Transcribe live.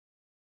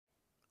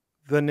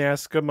The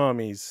Nazca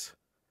mummies.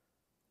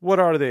 What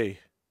are they?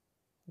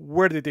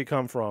 Where did they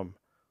come from?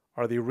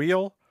 Are they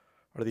real?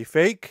 Are they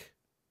fake?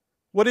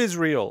 What is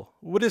real?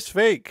 What is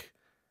fake?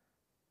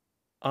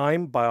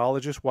 I'm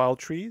Biologist Wild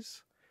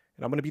Trees,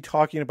 and I'm going to be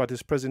talking about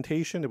this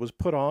presentation that was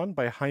put on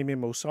by Jaime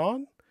Maussan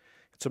and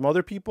some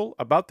other people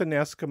about the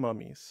Nazca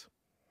mummies.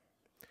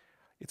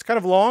 It's kind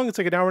of long. It's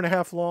like an hour and a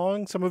half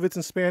long. Some of it's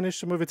in Spanish,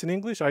 some of it's in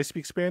English. I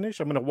speak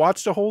Spanish. I'm going to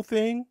watch the whole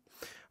thing.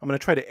 I'm going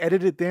to try to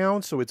edit it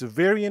down so it's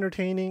very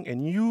entertaining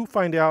and you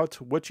find out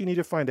what you need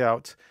to find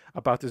out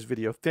about this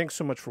video. Thanks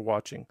so much for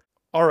watching.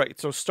 All right,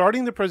 so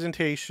starting the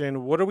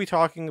presentation, what are we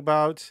talking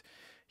about?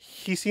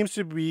 He seems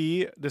to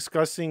be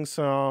discussing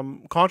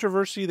some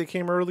controversy that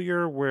came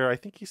earlier where I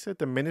think he said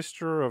the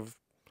Minister of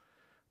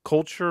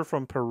Culture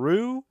from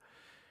Peru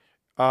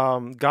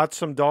got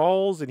some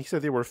dolls and he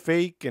said they were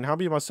fake, and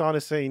Jaime Maussan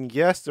is saying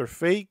yes, they're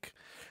fake.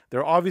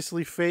 They're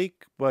obviously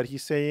fake, but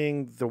he's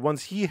saying the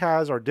ones he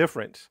has are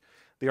different.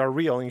 They are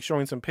real, and he's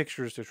showing some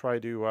pictures to try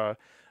to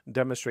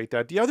demonstrate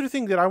that. The other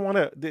thing that I want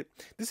to,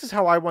 this is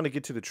how I want to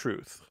get to the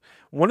truth.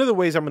 One of the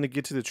ways I'm going to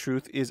get to the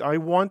truth is I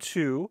want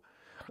to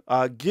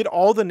get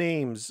all the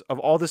names of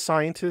all the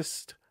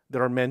scientists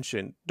that are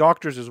mentioned,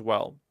 doctors as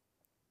well.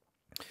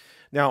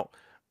 Now,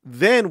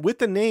 then with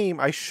the name,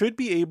 I should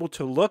be able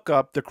to look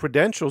up the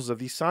credentials of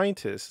these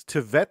scientists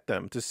to vet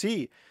them, to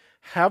see,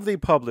 have they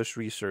published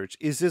research?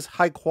 Is this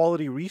high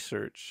quality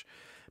research?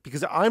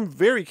 Because I'm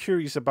very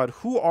curious about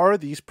who are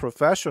these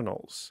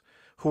professionals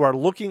who are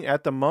looking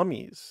at the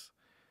mummies.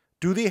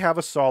 Do they have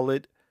a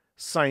solid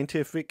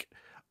scientific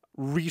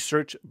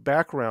research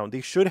background?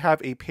 They should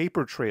have a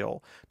paper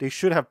trail. They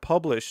should have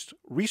published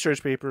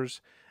research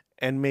papers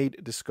and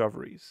made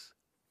discoveries.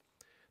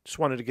 Just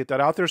wanted to get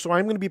that out there. So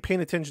I'm going to be paying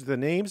attention to the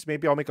names.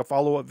 Maybe I'll make a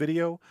follow-up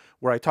video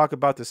where I talk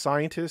about the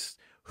scientists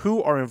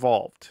who are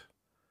involved.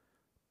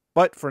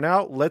 But for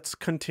now, let's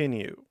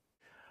continue.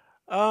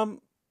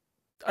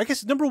 I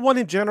guess number one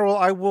in general,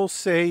 I will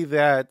say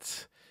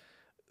that,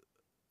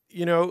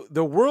 you know,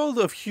 the world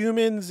of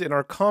humans and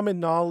our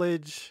common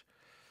knowledge,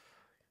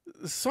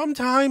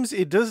 sometimes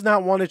it does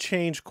not want to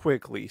change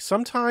quickly.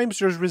 Sometimes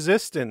there's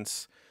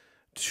resistance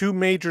to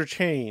major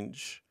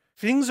change.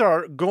 Things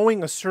are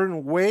going a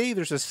certain way.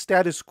 There's a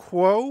status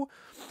quo.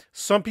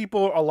 Some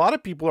people, a lot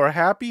of people are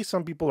happy.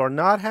 Some people are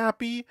not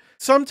happy.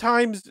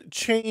 Sometimes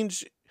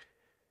change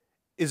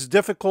is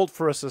difficult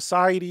for a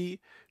society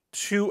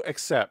to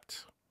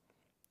accept.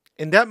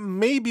 And that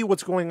may be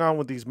what's going on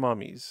with these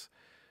mummies.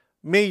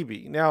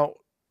 Maybe. Now,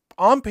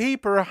 on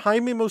paper,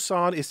 Jaime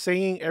Maussan is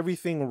saying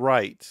everything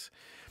right.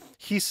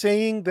 He's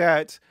saying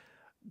that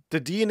the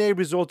DNA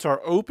results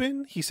are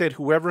open. He said,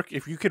 whoever,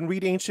 if you can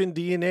read ancient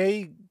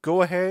DNA,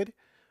 go ahead,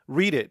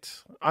 read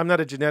it. I'm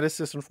not a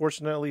geneticist,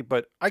 unfortunately,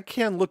 but I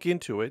can look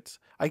into it.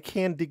 I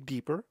can dig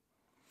deeper.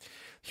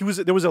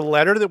 There was a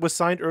letter that was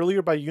signed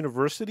earlier by a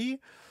university,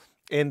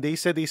 and they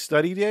said they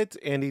studied it,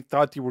 and they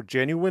thought they were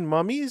genuine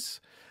mummies.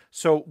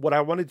 So what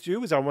I want to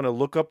do is I want to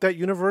look up that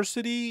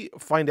university,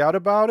 find out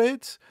about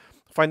it,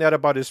 find out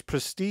about its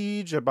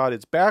prestige, about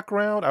its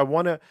background. I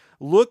want to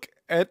look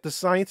at the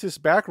scientists'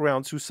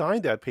 backgrounds who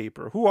signed that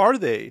paper. Who are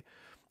they?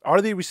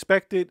 Are they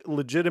respected,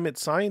 legitimate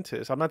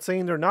scientists? I'm not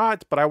saying they're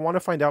not, but I want to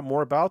find out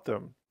more about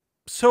them.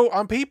 So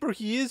on paper,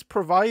 he is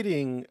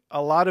providing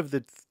a lot of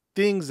the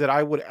things that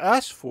I would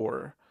ask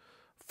for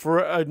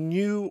a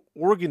new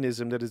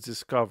organism that is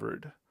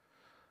discovered.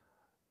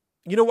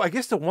 You know, I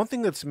guess the one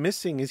thing that's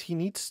missing is they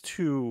need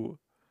to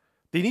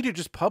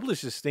just publish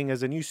this thing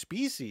as a new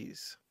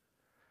species.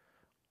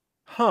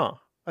 Huh.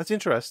 That's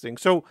interesting.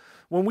 So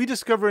when we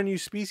discover a new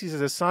species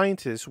as a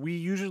scientist, we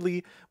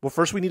usually, well,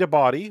 first we need a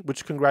body,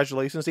 which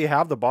congratulations, they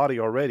have the body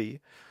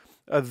already.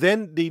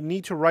 Then they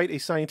need to write a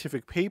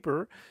scientific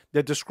paper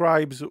that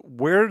describes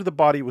where the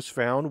body was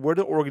found, where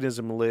the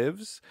organism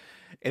lives.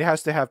 It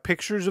has to have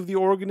pictures of the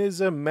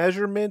organism,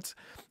 measurements,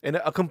 and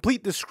a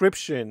complete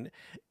description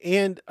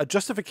and a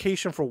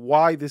justification for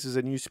why this is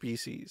a new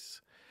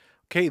species.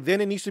 Okay,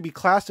 then it needs to be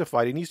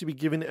classified. It needs to be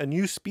given a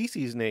new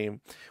species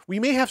name. We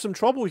may have some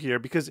trouble here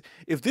because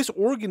if this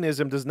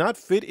organism does not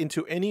fit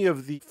into any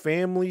of the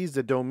families,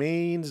 the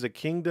domains, the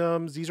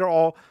kingdoms, these are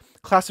all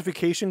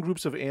classification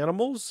groups of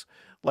animals.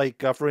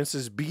 Like, for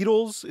instance,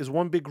 beetles is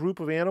one big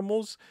group of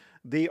animals.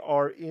 They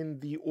are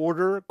in the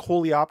order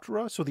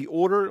Coleoptera. So the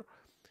order,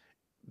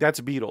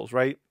 that's beetles,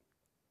 right?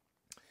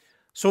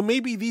 So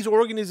maybe these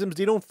organisms,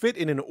 they don't fit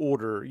in an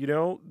order, you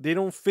know? They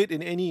don't fit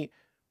in any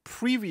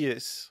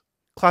previous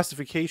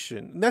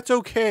classification. And that's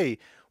okay.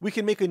 We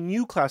can make a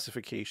new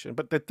classification.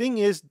 But the thing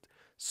is,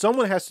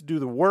 someone has to do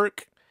the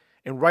work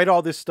and write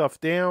all this stuff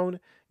down,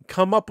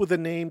 come up with a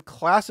name,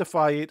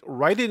 classify it,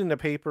 write it in a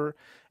paper,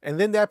 and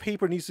then that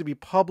paper needs to be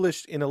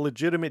published in a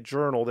legitimate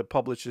journal that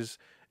publishes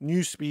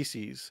new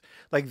species.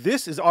 Like,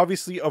 this is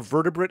obviously a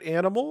vertebrate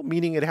animal,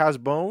 meaning it has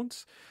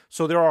bones.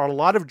 So there are a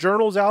lot of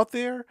journals out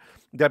there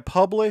that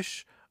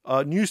publish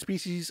new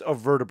species of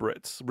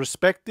vertebrates,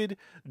 respected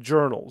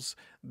journals.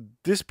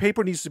 This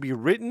paper needs to be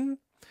written,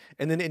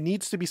 and then it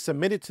needs to be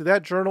submitted to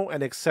that journal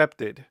and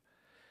accepted.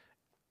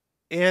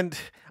 And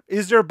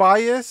is there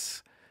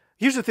bias?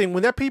 Here's the thing.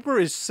 When that paper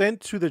is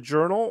sent to the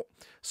journal,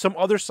 some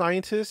other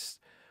scientists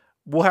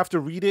will have to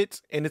read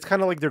it, and it's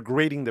kind of like they're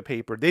grading the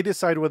paper. They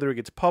decide whether it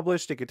gets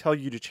published. They could tell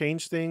you to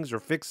change things or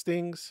fix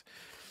things.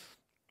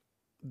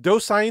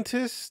 Those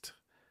scientists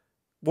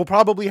will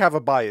probably have a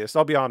bias.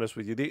 I'll be honest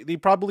with you. They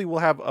probably will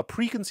have a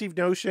preconceived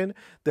notion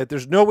that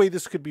there's no way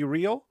this could be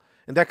real,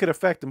 and that could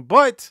affect them.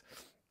 But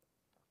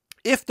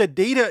if the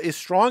data is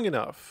strong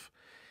enough,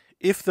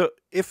 if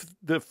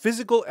the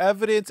physical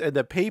evidence and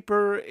the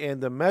paper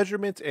and the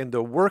measurements and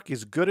the work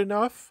is good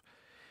enough,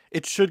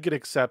 it should get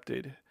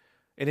accepted,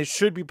 and it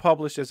should be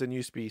published as a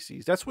new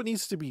species. That's what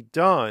needs to be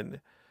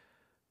done.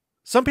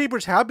 Some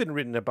papers have been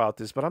written about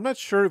this, but I'm not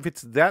sure if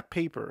it's that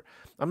paper.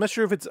 I'm not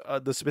sure if it's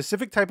the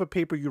specific type of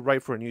paper you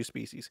write for a new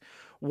species.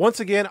 Once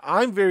again,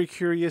 I'm very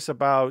curious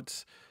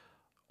about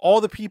all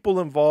the people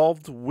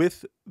involved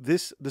with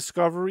this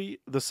discovery,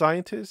 the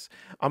scientists.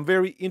 I'm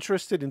very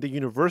interested in the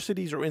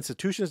universities or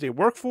institutions they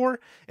work for,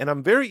 and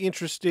I'm very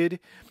interested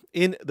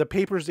in the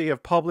papers they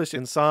have published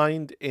and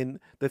signed and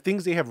the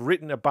things they have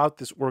written about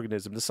this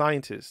organism, the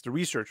scientists, the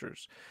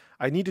researchers.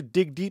 I need to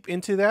dig deep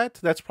into that.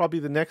 That's probably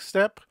the next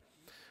step.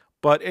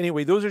 But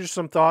anyway, those are just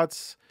some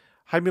thoughts.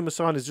 Jaime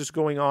Maussan is just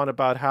going on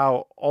about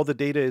how all the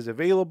data is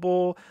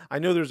available. I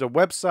know there's a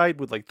website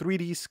with like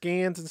 3D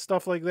scans and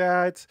stuff like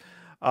that.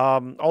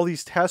 All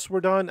these tests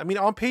were done. I mean,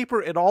 on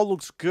paper, it all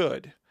looks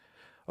good.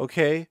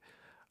 Okay.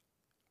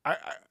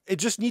 It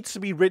just needs to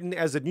be written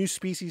as a new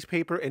species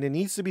paper, and it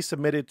needs to be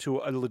submitted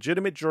to a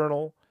legitimate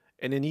journal,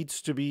 and it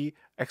needs to be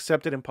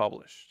accepted and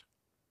published.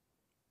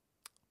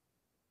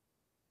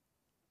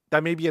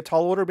 That may be a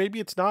tall order,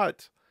 maybe it's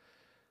not.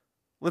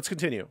 Let's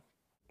continue.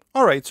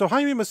 All right, so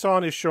Jaime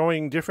Maussan is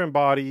showing different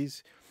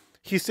bodies.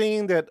 He's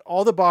saying that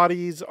all the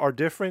bodies are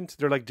different.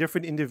 They're like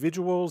different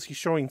individuals. He's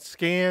showing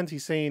scans.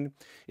 He's saying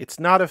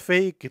it's not a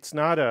fake. It's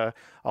not a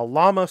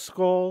llama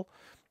skull.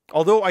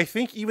 Although I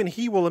think even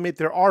he will admit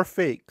there are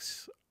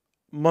fakes,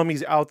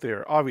 mummies out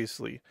there,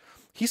 obviously.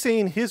 He's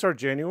saying his are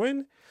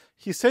genuine.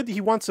 He said he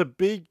wants a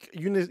big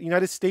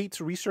United States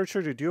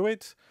researcher to do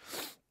it,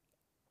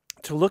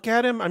 to look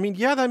at him. I mean,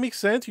 yeah, that makes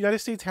sense. The United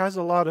States has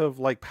a lot of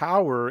like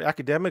power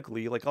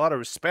academically, like a lot of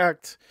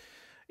respect.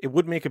 It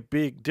would make a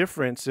big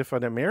difference if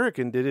an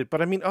American did it.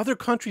 But I mean, other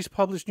countries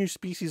publish new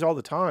species all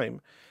the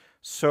time.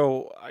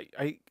 So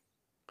I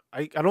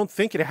don't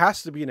think it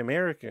has to be an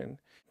American.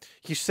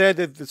 He said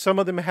that some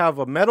of them have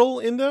a metal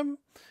in them,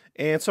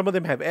 and some of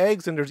them have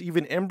eggs, and there's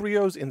even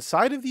embryos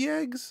inside of the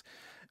eggs.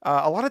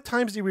 A lot of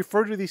times they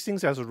refer to these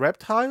things as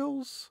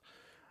reptiles.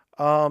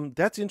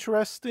 That's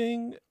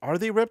interesting. Are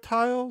they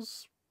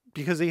reptiles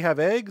because they have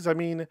eggs? I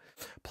mean,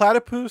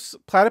 platypus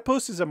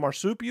is a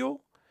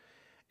marsupial.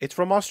 It's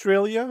from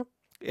Australia.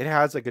 It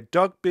has like a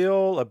duck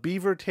bill, a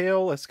beaver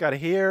tail. It's got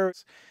hair,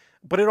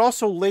 but it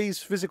also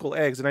lays physical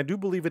eggs. And I do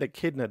believe an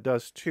echidna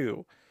does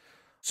too.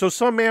 So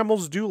some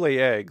mammals do lay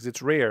eggs.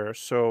 It's rare.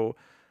 So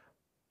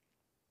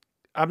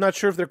I'm not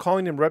sure if they're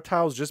calling them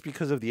reptiles just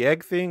because of the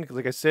egg thing.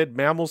 Like I said,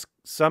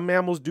 some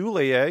mammals do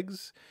lay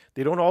eggs.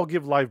 They don't all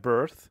give live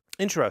birth.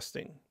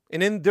 Interesting.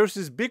 And then there's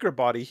this bigger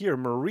body here,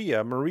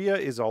 Maria. Maria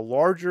is a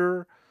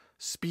larger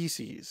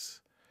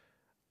species.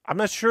 I'm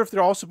not sure if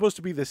they're all supposed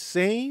to be the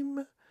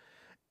same.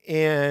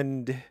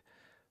 And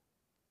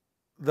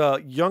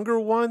the younger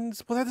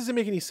ones, well, that doesn't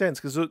make any sense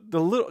because I was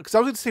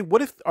going to say,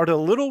 are the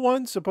little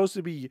ones supposed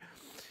to be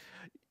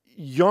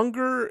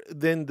younger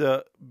than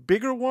the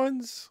bigger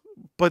ones?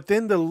 But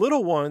then the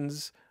little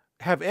ones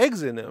have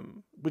eggs in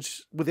them,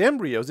 which with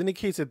embryos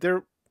indicates that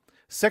they're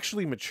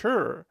sexually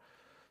mature.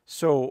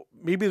 So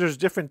maybe there's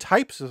different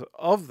types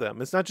of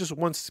them. It's not just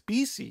one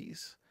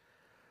species.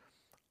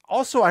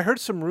 Also, I heard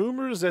some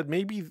rumors that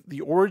maybe the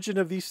origin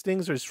of these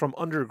things is from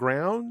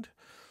underground.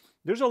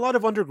 There's a lot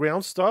of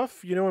underground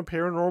stuff, in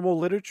paranormal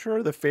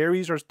literature. The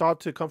fairies are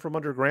thought to come from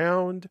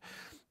underground.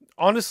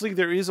 Honestly,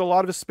 there is a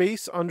lot of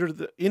space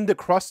in the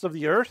crust of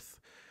the earth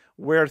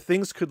where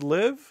things could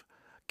live.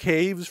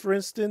 Caves, for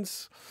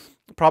instance.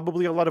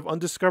 Probably a lot of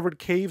undiscovered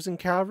caves and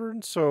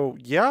caverns. So,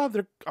 yeah,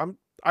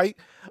 I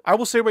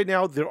will say right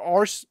now, there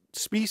are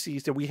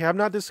species that we have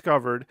not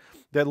discovered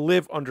that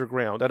live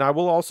underground. And I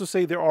will also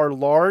say there are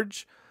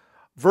large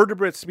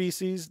vertebrate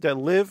species that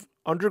live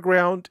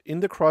underground in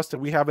the crust that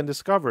we haven't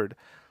discovered.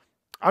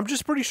 I'm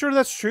just pretty sure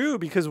that's true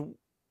because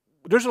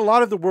there's a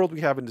lot of the world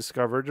we haven't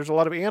discovered. There's a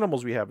lot of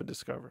animals we haven't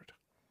discovered.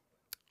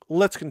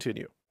 Let's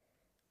continue.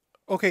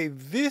 Okay,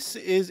 this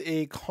is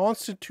a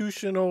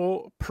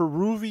constitutional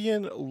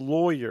Peruvian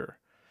lawyer.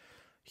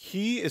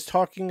 He is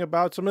talking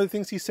about some of the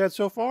things he said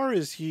so far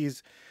is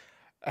he's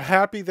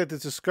happy that the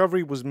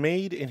discovery was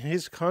made in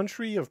his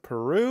country of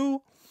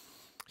Peru.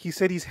 He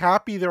said he's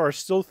happy there are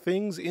still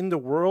things in the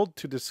world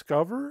to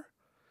discover.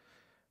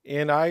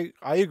 And I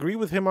agree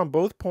with him on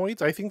both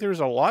points. I think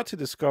there's a lot to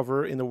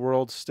discover in the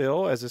world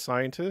still as a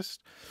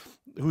scientist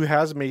who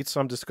has made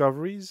some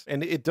discoveries.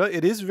 And it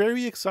is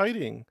very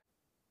exciting.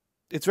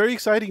 It's very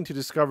exciting to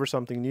discover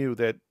something new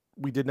that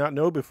we did not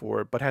know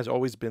before, but has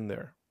always been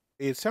there.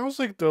 It sounds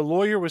like the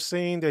lawyer was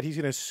saying that he's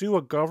going to sue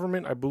a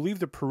government, I believe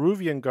the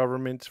Peruvian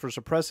government, for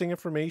suppressing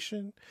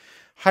information.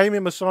 Jaime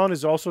Maussan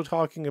is also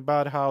talking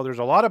about how there's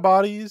a lot of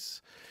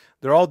bodies.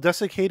 They're all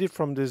desiccated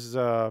from this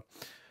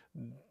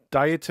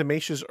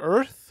diatomaceous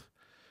earth.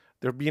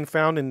 They're being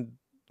found in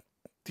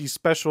these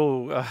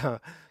special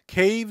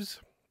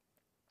caves.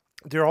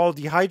 They're all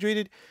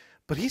dehydrated.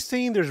 But he's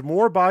saying there's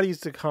more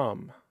bodies to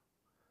come.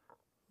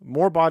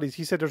 More bodies.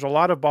 He said there's a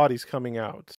lot of bodies coming out.